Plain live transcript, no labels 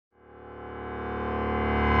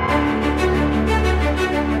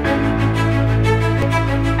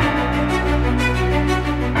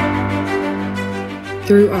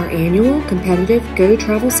Through our annual competitive GOH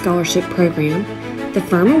Travel Scholarship program, the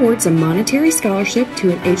firm awards a monetary scholarship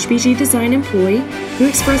to an HBG Design employee who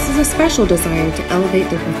expresses a special desire to elevate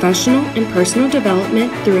their professional and personal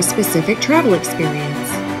development through a specific travel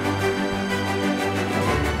experience.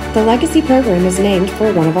 The Legacy program is named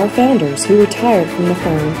for one of our founders who retired from the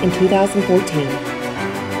firm in 2014.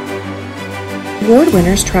 Award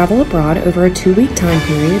winners travel abroad over a 2-week time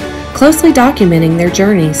period, closely documenting their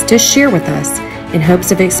journeys to share with us in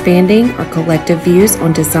hopes of expanding our collective views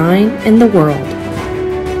on design and the world.